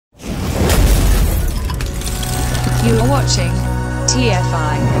You are watching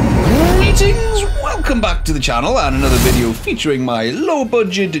TFI. Greetings, welcome back to the channel and another video featuring my low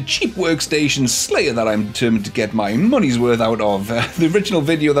budget cheap workstation Slayer that I'm determined to get my money's worth out of. The original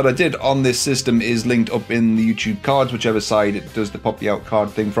video that I did on this system is linked up in the YouTube cards, whichever side it does the pop the out card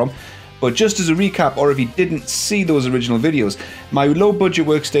thing from. But just as a recap, or if you didn't see those original videos, my low budget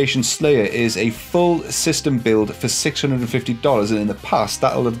workstation Slayer is a full system build for $650, and in the past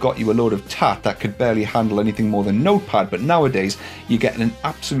that'll have got you a load of tat that could barely handle anything more than Notepad, but nowadays you're getting an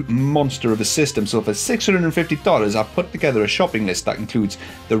absolute monster of a system. So for $650 I've put together a shopping list that includes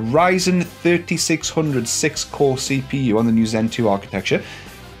the Ryzen 3600 6-core CPU on the new Zen 2 architecture,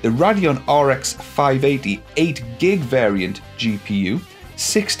 the Radeon RX 580 8GB variant GPU,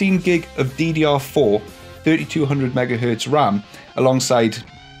 16 gig of DDR4 3200 MHz RAM alongside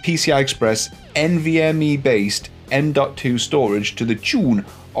PCI Express NVMe based M.2 storage to the tune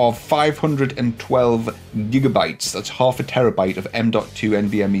of 512 gigabytes. That's half a terabyte of M.2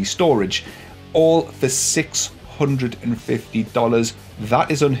 NVMe storage, all for $650. That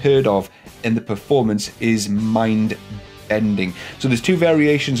is unheard of, and the performance is mind bending. So there's two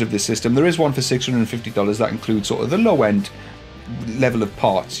variations of this system. There is one for $650 that includes sort of the low end level of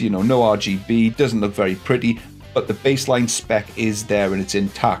parts, you know, no RGB, doesn't look very pretty, but the baseline spec is there and it's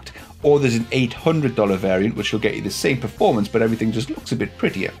intact. Or there's an $800 variant which will get you the same performance, but everything just looks a bit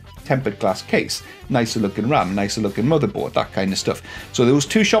prettier. Tempered glass case, nicer looking RAM, nicer looking motherboard, that kind of stuff. So those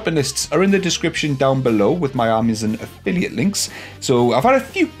two shopping lists are in the description down below with my Amazon affiliate links. So I've had a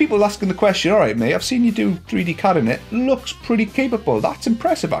few people asking the question, alright mate, I've seen you do 3D CAD in it, looks pretty capable, that's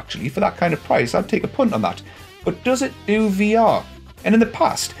impressive actually, for that kind of price, I'd take a punt on that. But does it do VR? And in the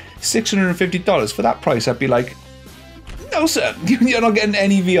past, $650 for that price, I'd be like, no sir, you're not getting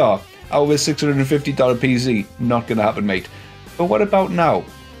any VR out of a $650 PC. Not gonna happen, mate. But what about now?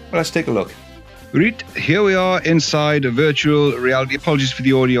 Well, let's take a look. Right, here we are inside a virtual reality. Apologies for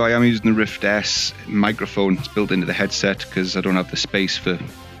the audio, I am using the Rift S microphone. It's built into the headset because I don't have the space for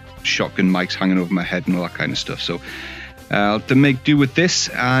shotgun mics hanging over my head and all that kind of stuff. So to make do with this,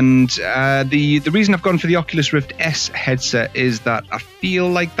 and the reason I've gone for the Oculus Rift S headset is that I feel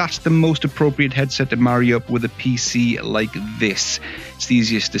like that's the most appropriate headset to marry up with a PC like this. It's the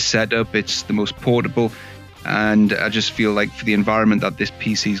easiest to set up, it's the most portable, and I just feel like for the environment that this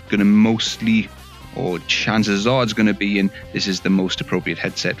PC is going to mostly, or chances are it's going to be in, this is the most appropriate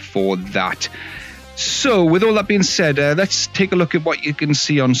headset for that. So, with all that being said, let's take a look at what you can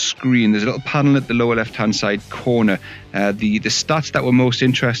see on screen. There's a little panel at the lower left-hand side corner. The stats that we're most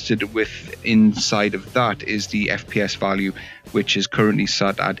interested with inside of that is the FPS value, which is currently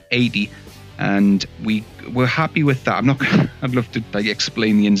set at 80, and we're happy with that. I'd love to like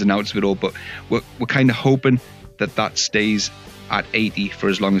explain the ins and outs of it all, but we're kind of hoping that that stays at 80 for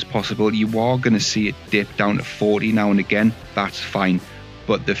as long as possible. You are going to see it dip down to 40 now and again. That's fine.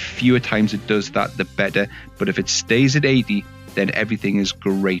 But the fewer times it does that, the better. But if it stays at 80, then everything is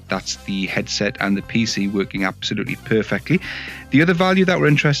great. That's the headset and the PC working absolutely perfectly. The other value that we're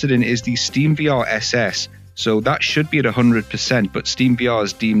interested in is the SteamVR SS. So that should be at 100%, but SteamVR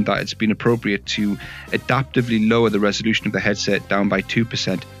has deemed that it's been appropriate to adaptively lower the resolution of the headset down by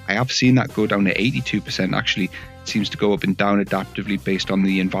 2%. I have seen that go down to 82%. Actually, it seems to go up and down adaptively based on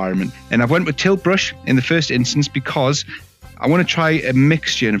the environment. And I've went with Tilt Brush in the first instance because I want to try a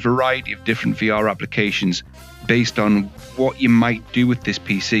mixture and a variety of different VR applications based on what you might do with this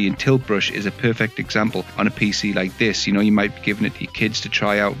PC, and Tilt Brush is a perfect example on a PC like this. You know, you might be giving it to your kids to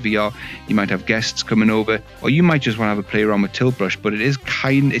try out VR, you might have guests coming over, or you might just want to have a play around with Tilt Brush, but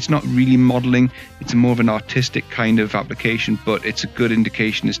it's not really modeling, it's more of an artistic kind of application, but it's a good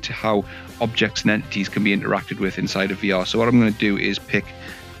indication as to how objects and entities can be interacted with inside of VR. So what I'm going to do is pick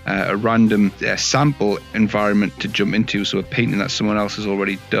a random sample environment to jump into, so a painting that someone else has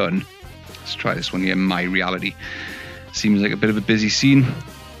already done. Let's try this one here, My Reality. Seems like a bit of a busy scene,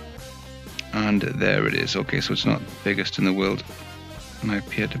 and there it is. Okay, so it's not the biggest in the world, and I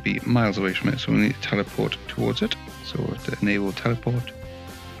appear to be miles away from it, so we need to teleport towards it. So to enable teleport,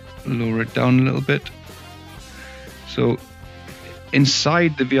 lower it down a little bit. So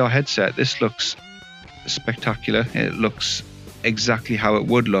inside the VR headset, this looks spectacular. It looks exactly how it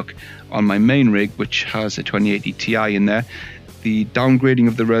would look on my main rig, which has a 2080 Ti in there. The downgrading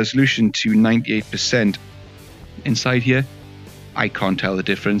of the resolution to 98% inside here, I can't tell the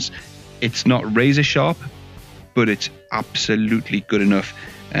difference. It's not razor sharp, but it's absolutely good enough.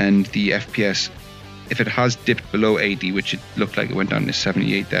 And the FPS, if it has dipped below 80, which it looked like it went down to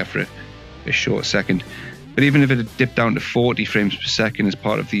 78 there for a short second, but even if it had dipped down to 40 frames per second as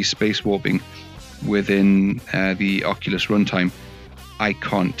part of the space warping within the Oculus runtime, I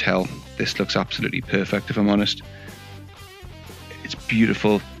can't tell. This looks absolutely perfect, if I'm honest.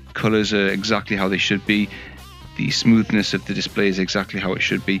 beautiful. Colors are exactly how they should be. The smoothness of the display is exactly how it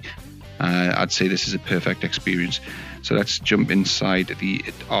should be. I'd say this is a perfect experience. So let's jump inside the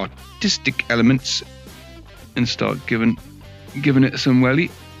artistic elements and start giving it some welly.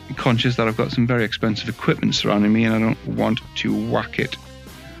 I'm conscious that I've got some very expensive equipment surrounding me and I don't want to whack it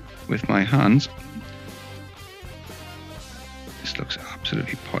with my hands. This looks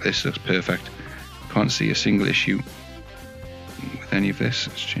perfect. Can't see a single issue with any of this.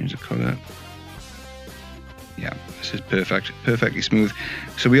 Let's change the color. Yeah, this is perfect, perfectly smooth.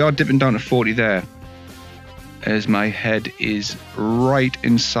 So we are dipping down to 40 there, as my head is right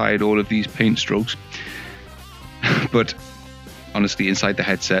inside all of these paint strokes. But honestly, inside the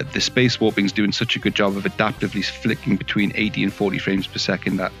headset, the space warping is doing such a good job of adaptively flicking between 80 and 40 frames per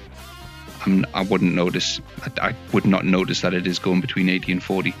second that I wouldn't notice. I would not notice that it is going between 80 and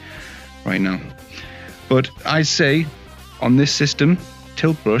 40 right now. But I say on this system,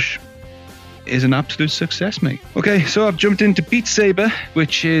 Tilt Brush is an absolute success, mate. Okay, so I've jumped into Beat Saber,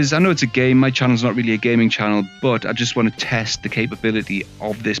 which is, I know it's a game, my channel's not really a gaming channel, but I just want to test the capability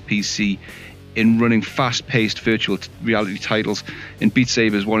of this PC in running fast-paced virtual reality titles. And Beat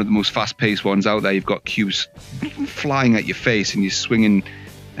Saber is one of the most fast-paced ones out there. You've got cubes flying at your face and you're swinging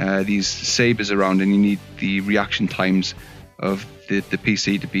these sabers around, and you need the reaction times of the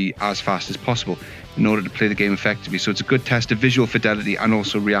PC to be as fast as possible in order to play the game effectively. So it's a good test of visual fidelity and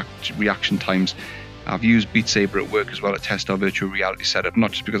also reaction times. I've used Beat Saber at work as well to test our virtual reality setup,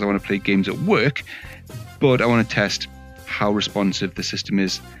 not just because I want to play games at work, but I want to test how responsive the system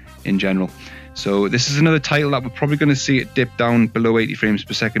is in general. So this is another title that we're probably going to see it dip down below 80 frames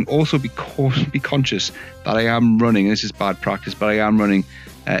per second. Also be conscious that I am running, and this is bad practice, but I am running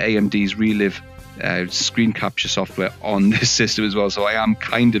AMD's Relive screen capture software on this system as well. So I am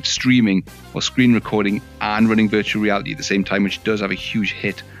kind of streaming or screen recording and running virtual reality at the same time, which does have a huge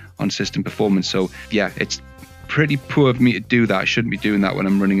hit on system performance. So yeah, it's pretty poor of me to do that. I shouldn't be doing that when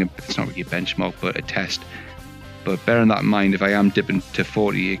I'm running it's not really a benchmark, but a test. But bearing that in mind, if I am dipping to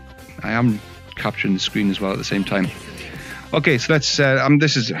 40, I am capturing the screen as well at the same time. Okay, so let's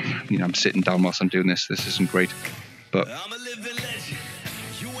this is, I'm sitting down whilst I'm doing this. This isn't great, but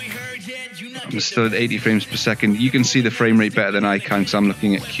I'm still at 80 frames per second. You can see the frame rate better than I can because I'm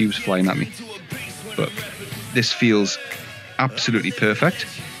looking at cubes flying at me. But this feels absolutely perfect.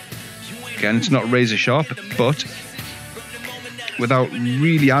 Again, it's not razor sharp, but without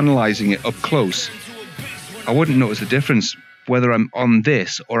really analysing it up close, I wouldn't notice the difference whether I'm on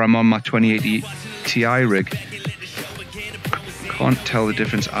this or I'm on my 2080 Ti rig. Can't tell the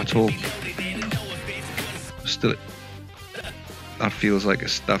difference at all. Still, that feels like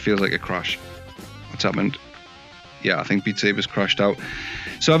a crash. What's happened? Yeah, I think Beat Saber's crashed out.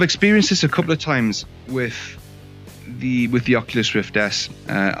 So I've experienced this a couple of times with the Oculus Rift S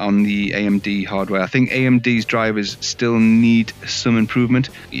on the AMD hardware. I think AMD's drivers still need some improvement.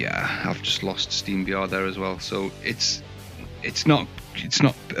 Yeah, I've just lost SteamVR there as well. So it's not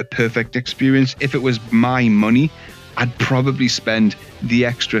a perfect experience. If it was my money, I'd probably spend the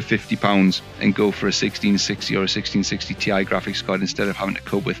extra £50 and go for a 1660 or a 1660 Ti graphics card instead of having to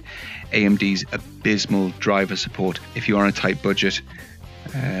cope with AMD's abysmal driver support. If you are on a tight budget,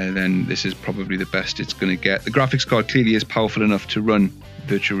 then this is probably the best it's going to get. The graphics card clearly is powerful enough to run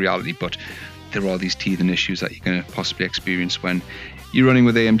virtual reality, but there are these teething issues that you're going to possibly experience when you're running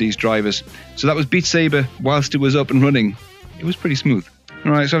with AMD's drivers. So that was Beat Saber. Whilst it was up and running, it was pretty smooth.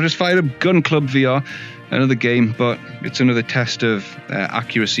 Alright, so I've just fired up Gun Club VR, another game, but it's another test of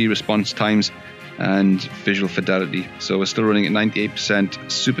accuracy, response times, and visual fidelity. So we're still running at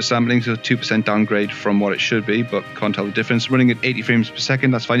 98% super sampling, so 2% downgrade from what it should be, but can't tell the difference. Running at 80 frames per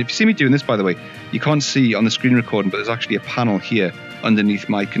second, that's fine. If you see me doing this, by the way, you can't see on the screen recording, but there's actually a panel here underneath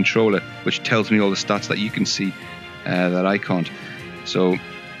my controller, which tells me all the stats that you can see that I can't. So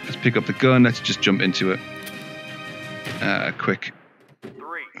let's pick up the gun, let's just jump into it. A quick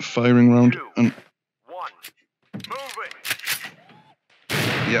firing round. 2, 1, move it.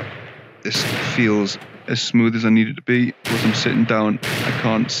 Yep, this feels as smooth as I need it to be. As I'm sitting down, I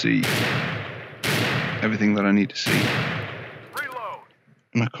can't see everything that I need to see. Reload.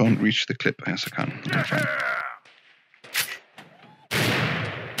 And I can't reach the clip. Yes, I can. Okay, fine.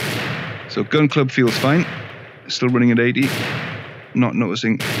 So Gun Club feels fine. Still running at 80. Not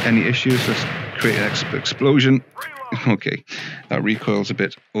noticing any issues. Let's create an explosion. Okay, that recoil's a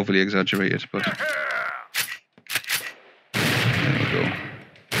bit overly exaggerated, but there we go.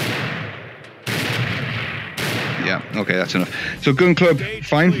 Yeah, okay, that's enough. So Gun Club,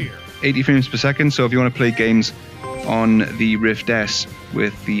 fine, 80 frames per second. So if you want to play games on the Rift S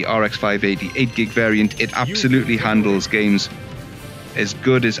with the RX 580 8GB variant, it absolutely handles games as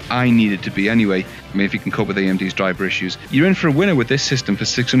good as I need it to be anyway. I mean, if you can cope with AMD's driver issues, you're in for a winner with this system for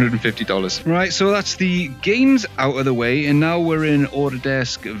 $650. Right, so that's the games out of the way, and now we're in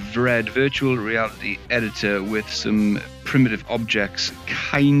Autodesk Red Virtual Reality Editor with some primitive objects,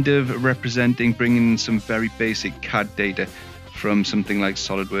 kind of representing bringing in some very basic CAD data from something like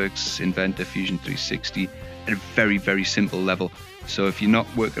SolidWorks, Inventor, Fusion 360 at a very, very simple level. So if you're not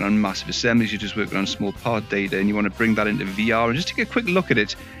working on massive assemblies, you're just working on small part data and you want to bring that into VR and just take a quick look at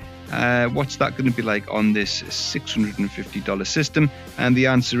it, what's that going to be like on this $650 system? And the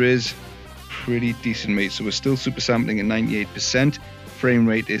answer is pretty decent, mate. So we're still super sampling at 98%, frame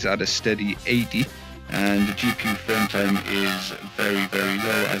rate is at a steady 80, and the GPU frame time is very, very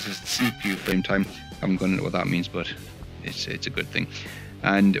low, as is the CPU frame time. I haven't gone into what that means, but it's a good thing.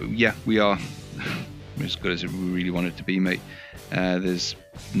 And yeah, we are as good as we really want it to be, mate. There's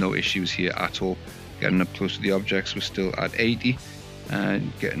no issues here at all. Getting up close to the objects, we're still at 80,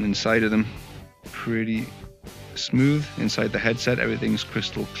 and getting inside of them pretty smooth. Inside the headset, everything's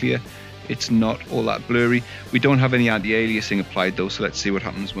crystal clear. It's not all that blurry. We don't have any anti-aliasing applied though, so let's see what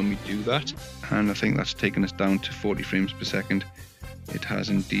happens when we do that. And I think that's taken us down to 40 frames per second. It has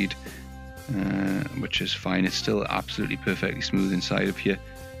indeed, which is fine. It's still absolutely perfectly smooth inside of here.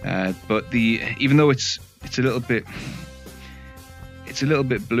 But even though it's a little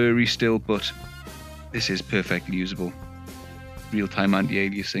bit blurry still, but this is perfectly usable. Real-time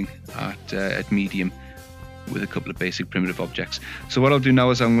anti-aliasing at medium with a couple of basic primitive objects. So what I'll do now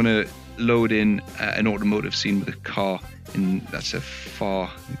is I'm going to load in an automotive scene with a car, and that's a far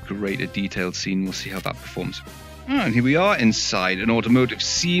greater detailed scene. We'll see how that performs. And here we are inside an automotive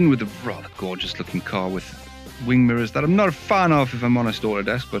scene with a rather gorgeous looking car with wing mirrors that I'm not a fan of, if I'm honest,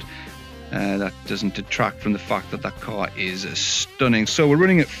 Autodesk, but that doesn't detract from the fact that that car is stunning. So we're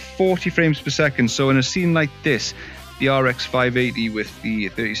running at 40 frames per second. So in a scene like this, the RX 580 with the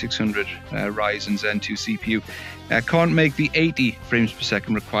 3600 Ryzen Zen 2 CPU can't make the 80 frames per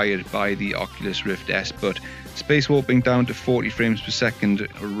second required by the Oculus Rift S, but space warping down to 40 frames per second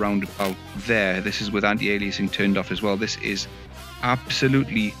around about there. This is with anti-aliasing turned off as well. This is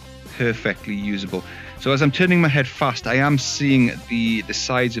absolutely perfectly usable. So as I'm turning my head fast, I am seeing the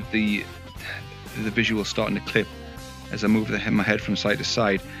sides of the visual starting to clip as I move my head from side to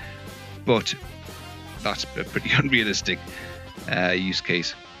side, but that's a pretty unrealistic use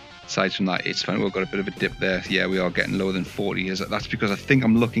case. Aside from that, it's fine. We've got a bit of a dip there. Yeah, we are getting lower than 40. That's because I think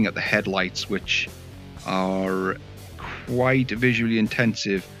I'm looking at the headlights, which are quite visually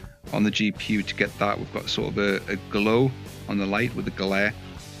intensive on the GPU to get that. We've got sort of a glow on the light with the glare,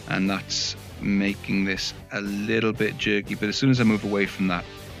 and that's making this a little bit jerky. But as soon as I move away from that,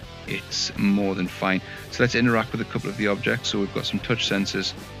 it's more than fine. So let's interact with a couple of the objects. So we've got some touch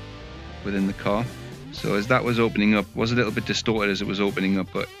sensors within the car. So as that was opening up, was a little bit distorted as it was opening up,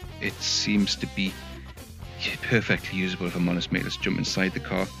 but it seems to be perfectly usable, if I'm honest, mate. Let's jump inside the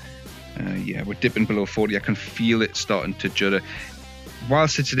car. Yeah, we're dipping below 40. I can feel it starting to judder.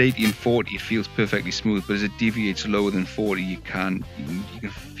 Whilst it's at 80 and 40, it feels perfectly smooth, but as it deviates lower than 40, you can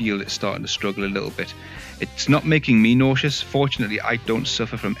feel it starting to struggle a little bit. It's not making me nauseous. Fortunately, I don't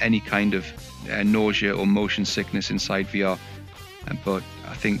suffer from any kind of nausea or motion sickness inside VR, but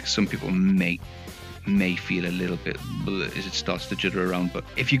I think some people may feel a little bit as it starts to judder around. But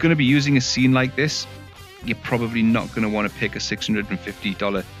if you're going to be using a scene like this, you're probably not going to want to pick a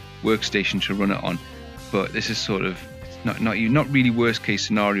 $650 workstation to run it on. But this is sort of not really worst case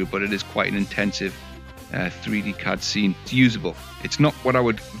scenario, but it is quite an intensive 3D CAD scene. It's usable. It's not what I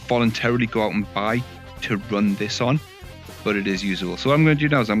would voluntarily go out and buy to run this on, but it is usable. So what I'm going to do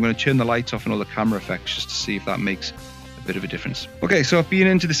now is I'm going to turn the lights off and all the camera effects just to see if that makes a bit of a difference. Okay, so I've been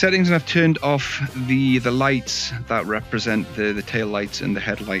into the settings and I've turned off the lights that represent the tail lights and the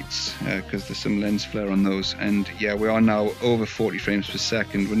headlights, because there's some lens flare on those. And yeah, we are now over 40 frames per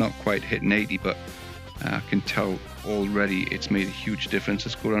second. We're not quite hitting 80, but I can tell already it's made a huge difference.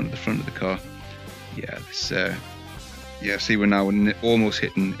 Let's go around to the front of the car. Yeah, this yeah, see, we're now almost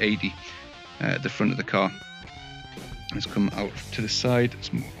hitting 80 at the front of the car. Let's come out to the side.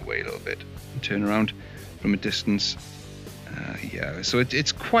 Let's move away a little bit and turn around from a distance. Yeah, so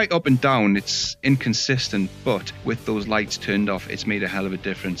it's quite up and down. It's inconsistent, but with those lights turned off, it's made a hell of a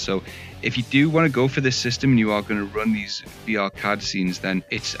difference. So if you do want to go for this system and you are going to run these VR CAD scenes, then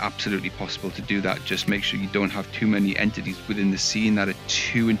it's absolutely possible to do that. Just make sure you don't have too many entities within the scene that are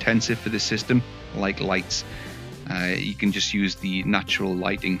too intensive for the system, like lights. You can just use the natural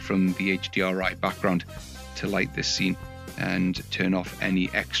lighting from the HDRI background to light this scene and turn off any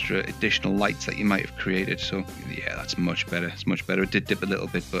extra additional lights that you might have created. So yeah, that's much better. It's much better. It did dip a little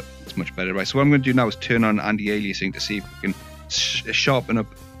bit, but it's much better. Right, so what I'm going to do now is turn on anti-aliasing to see if we can sharpen up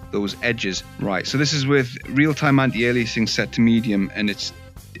those edges. Right, so this is with real-time anti-aliasing set to medium, and it's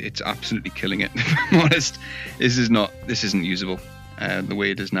absolutely killing it. If I'm honest, this isn't usable the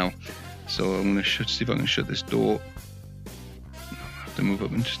way it is now. So I'm gonna see if I can shut this door. I have to move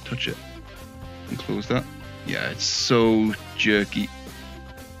up and just touch it and close that. Yeah, it's so jerky.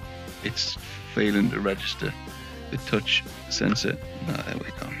 It's failing to register the touch sensor. There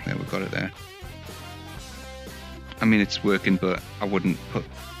we go. There, we got it there. I mean, it's working, but I wouldn't put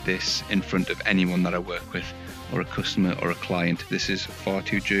this in front of anyone that I work with, or a customer or a client. This is far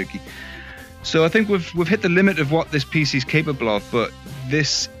too jerky. So I think we've hit the limit of what this PC is capable of, but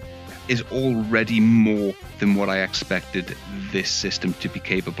this is already more than what I expected this system to be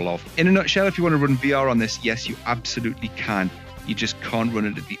capable of. In a nutshell, if you want to run VR on this, yes, you absolutely can. You just can't run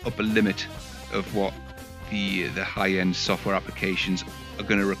it at the upper limit of what the high-end software applications are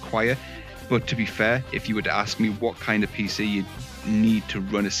going to require. But to be fair, if you were to ask me what kind of PC you'd need to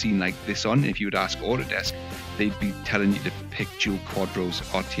run a scene like this on, if you would ask Autodesk, they'd be telling you to pick dual quadros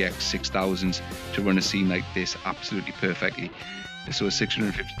RTX 6000s to run a scene like this absolutely perfectly. So a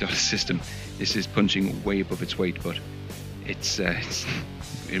 $650 system, this is punching way above its weight, but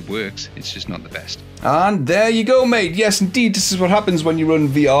it works. It's just not the best. And there you go, mate. Yes, indeed, this is what happens when you run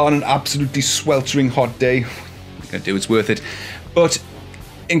VR on an absolutely sweltering hot day. What you gonna do? It's worth it. But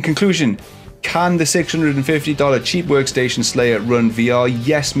in conclusion, can the $650 cheap workstation Slayer run VR?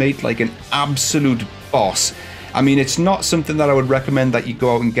 Yes, mate, like an absolute boss. I mean, it's not something that I would recommend that you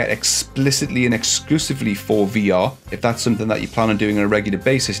go out and get explicitly and exclusively for VR. If that's something that you plan on doing on a regular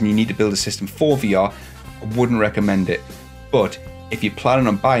basis and you need to build a system for VR, I wouldn't recommend it. But if you're planning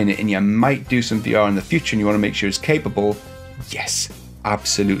on buying it and you might do some VR in the future and you want to make sure it's capable, yes,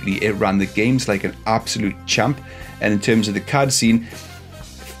 absolutely. It ran the games like an absolute champ. And in terms of the CAD scene,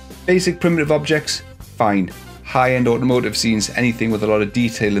 basic primitive objects, fine. High-end automotive scenes, anything with a lot of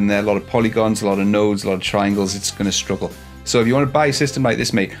detail in there, a lot of polygons, a lot of nodes, a lot of triangles, it's going to struggle. So if you want to buy a system like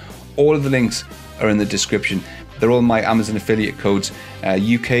this, mate, all of the links are in the description. They're all my Amazon affiliate codes,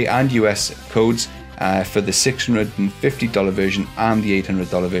 UK and US codes for the $650 version and the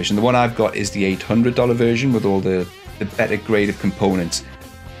 $800 version. The one I've got is the $800 version with all the better grade of components,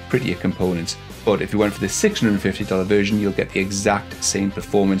 prettier components. But if you went for the $650 version, you'll get the exact same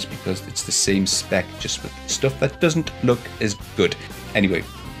performance because it's the same spec, just with stuff that doesn't look as good. Anyway,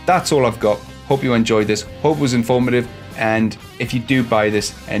 that's all I've got. Hope you enjoyed this. Hope it was informative. And if you do buy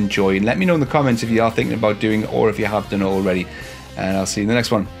this, enjoy. And let me know in the comments if you are thinking about doing it or if you have done it already. And I'll see you in the next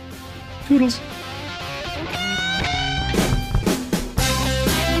one. Toodles.